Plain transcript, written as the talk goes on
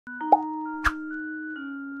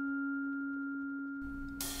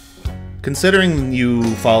Considering you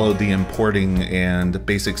followed the importing and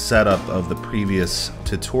basic setup of the previous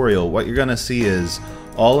tutorial, what you're going to see is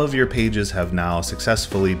all of your pages have now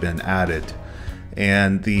successfully been added,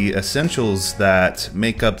 and the essentials that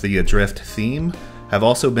make up the Adrift theme have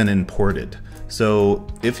also been imported. So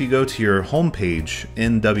if you go to your home page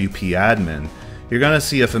in WP Admin, you're going to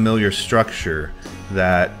see a familiar structure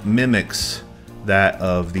that mimics that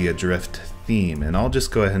of the Adrift theme, and I'll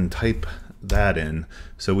just go ahead and type that in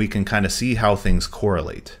so we can kind of see how things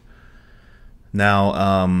correlate. Now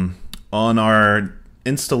on our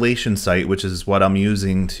installation site, which is what I'm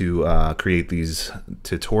using to create these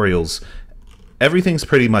tutorials, everything's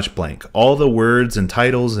pretty much blank. All the words and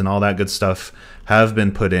titles and all that good stuff have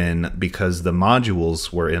been put in because the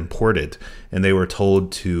modules were imported, and they were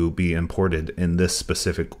told to be imported in this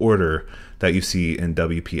specific order that you see in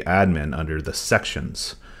WP Admin under the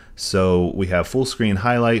sections. So we have full screen,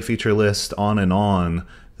 highlight, feature list, on and on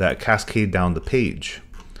that cascade down the page.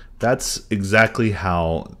 That's exactly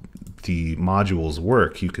how the modules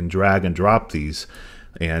work. You can drag and drop these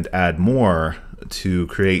and add more to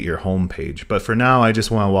create your home page. But for now, I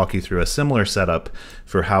just want to walk you through a similar setup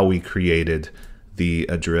for how we created the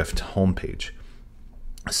Adrift homepage.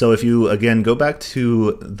 So if you again go back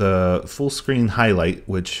to the full screen highlight,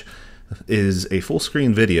 which is a full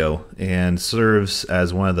screen video and serves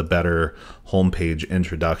as one of the better homepage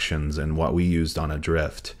introductions and what we used on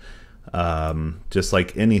Adrift. Just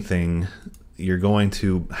like anything, you're going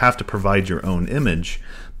to have to provide your own image,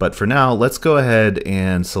 but for now let's go ahead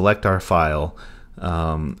and select our file.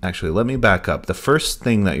 Actually, let me back up. The first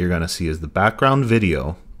thing that you're going to see is the background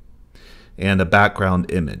video and a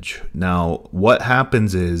background image. Now what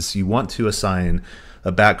happens is you want to assign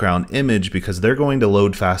a background image because they're going to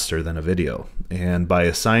load faster than a video, and by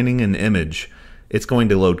assigning an image, it's going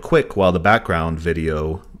to load quick while the background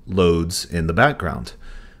video loads in the background.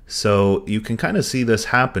 So you can kind of see this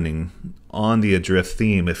happening on the Adrift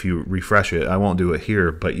theme. If you refresh it, I won't do it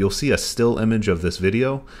here, but you'll see a still image of this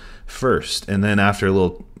video first, and then after a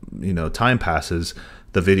little time passes,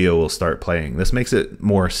 the video will start playing. This makes it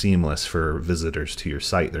more seamless for visitors to your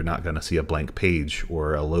site. They're not going to see a blank page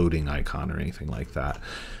or a loading icon or anything like that.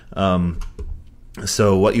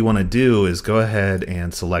 So what you want to do is go ahead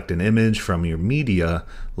and select an image from your media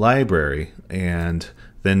library, and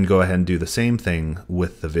then go ahead and do the same thing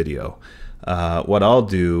with the video. What I'll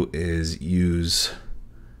do is use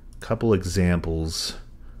a couple examples.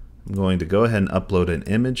 I'm going to go ahead and upload an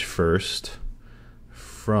image first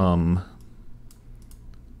from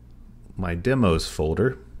my demos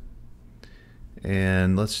folder,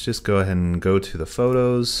 and let's just go ahead and go to the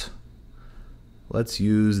photos. Let's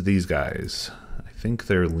use these guys. I think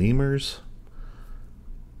they're lemurs.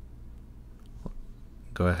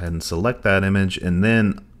 Go ahead and select that image, and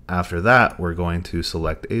then after that we're going to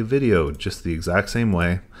select a video just the exact same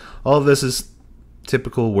way. All of this is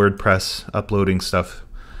typical WordPress uploading stuff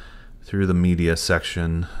through the media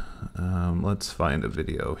section. Let's find a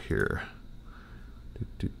video here.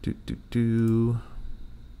 Here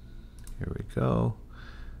we go.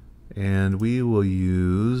 And we will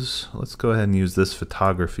use, let's go ahead and use this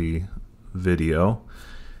photography video.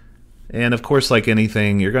 And of course, like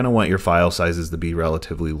anything, you're going to want your file sizes to be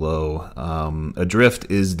relatively low. Adrift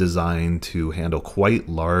is designed to handle quite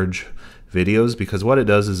large videos because what it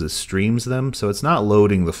does is it streams them, so it's not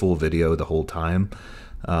loading the full video the whole time.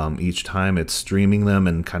 Each time it's streaming them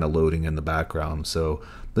and kind of loading in the background. So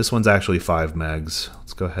this one's actually 5 megs.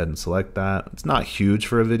 Let's go ahead and select that. It's not huge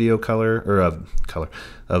for a video color, or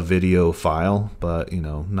a video file, but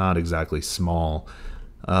not exactly small.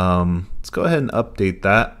 Let's go ahead and update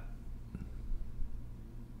that,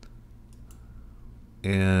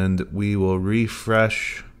 and we will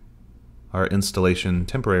refresh our installation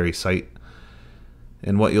temporary site.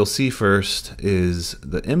 And what you'll see first is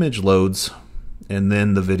the image loads, and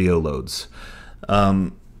then the video loads.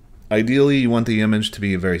 Ideally, you want the image to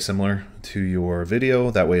be very similar to your video.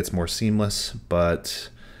 That way it's more seamless, but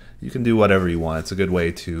you can do whatever you want. It's a good way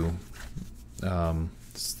to,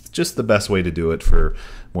 it's just the best way to do it for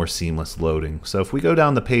more seamless loading. So if we go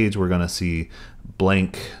down the page, we're going to see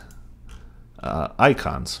blank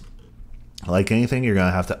icons. Like anything, you're going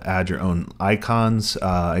to have to add your own icons.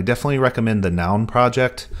 I definitely recommend the Noun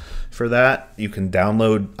project for that. You can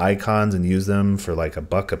download icons and use them for like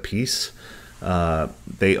 $1 a piece.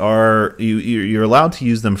 They are you're allowed to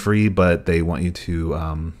use them free, but they want you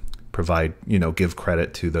to provide, give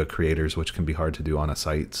credit to the creators, which can be hard to do on a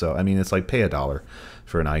site. So I mean, it's like pay $1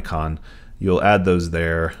 for an icon. You'll add those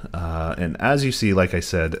there, and as you see, like I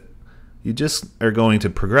said, you just are going to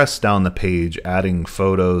progress down the page, adding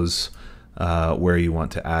photos where you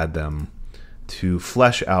want to add them to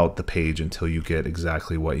flesh out the page until you get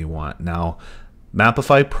exactly what you want. Now,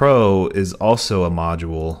 Mapify Pro is also a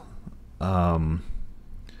module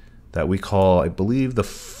that we call, I believe, the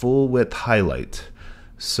full width highlight.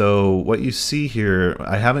 So what you see here,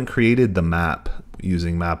 I haven't created the map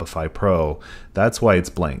using Mapify Pro. That's why it's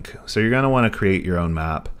blank. So you're going to want to create your own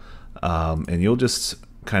map, and you'll just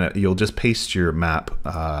paste your map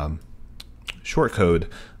shortcode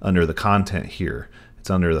under the content here. It's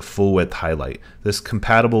under the full width highlight. This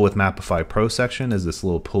compatible with Mapify Pro section is this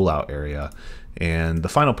little pull out area. And the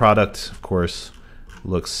final product, of course,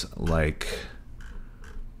 looks like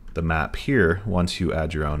the map here once you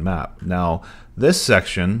add your own map. Now, this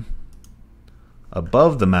section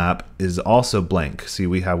above the map is also blank. See,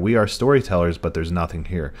 we are storytellers, but there's nothing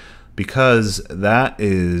here because that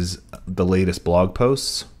is the latest blog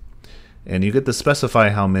posts. And you get to specify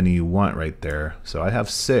how many you want right there. So I have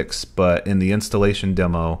 6, but in the installation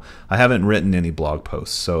demo, I haven't written any blog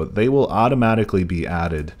posts. So they will automatically be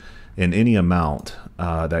added in any amount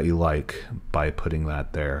that you like by putting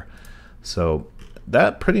that there. So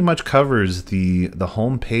that pretty much covers the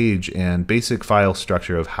home page and basic file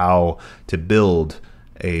structure of how to build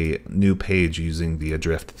a new page using the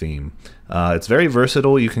Adrift theme. It's very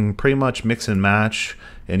versatile. You can pretty much mix and match,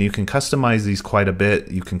 and you can customize these quite a bit.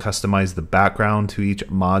 You can customize the background to each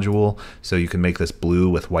module, so you can make this blue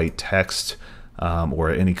with white text, or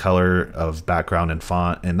any color of background and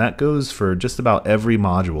font, and that goes for just about every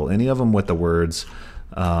module, any of them with the words,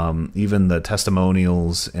 even the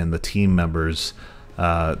testimonials and the team members.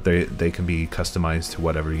 They can be customized to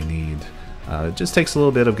whatever you need. It just takes a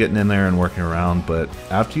little bit of getting in there and working around, but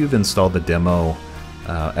after you've installed the demo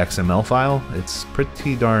XML file, it's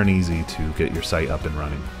pretty darn easy to get your site up and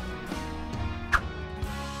running.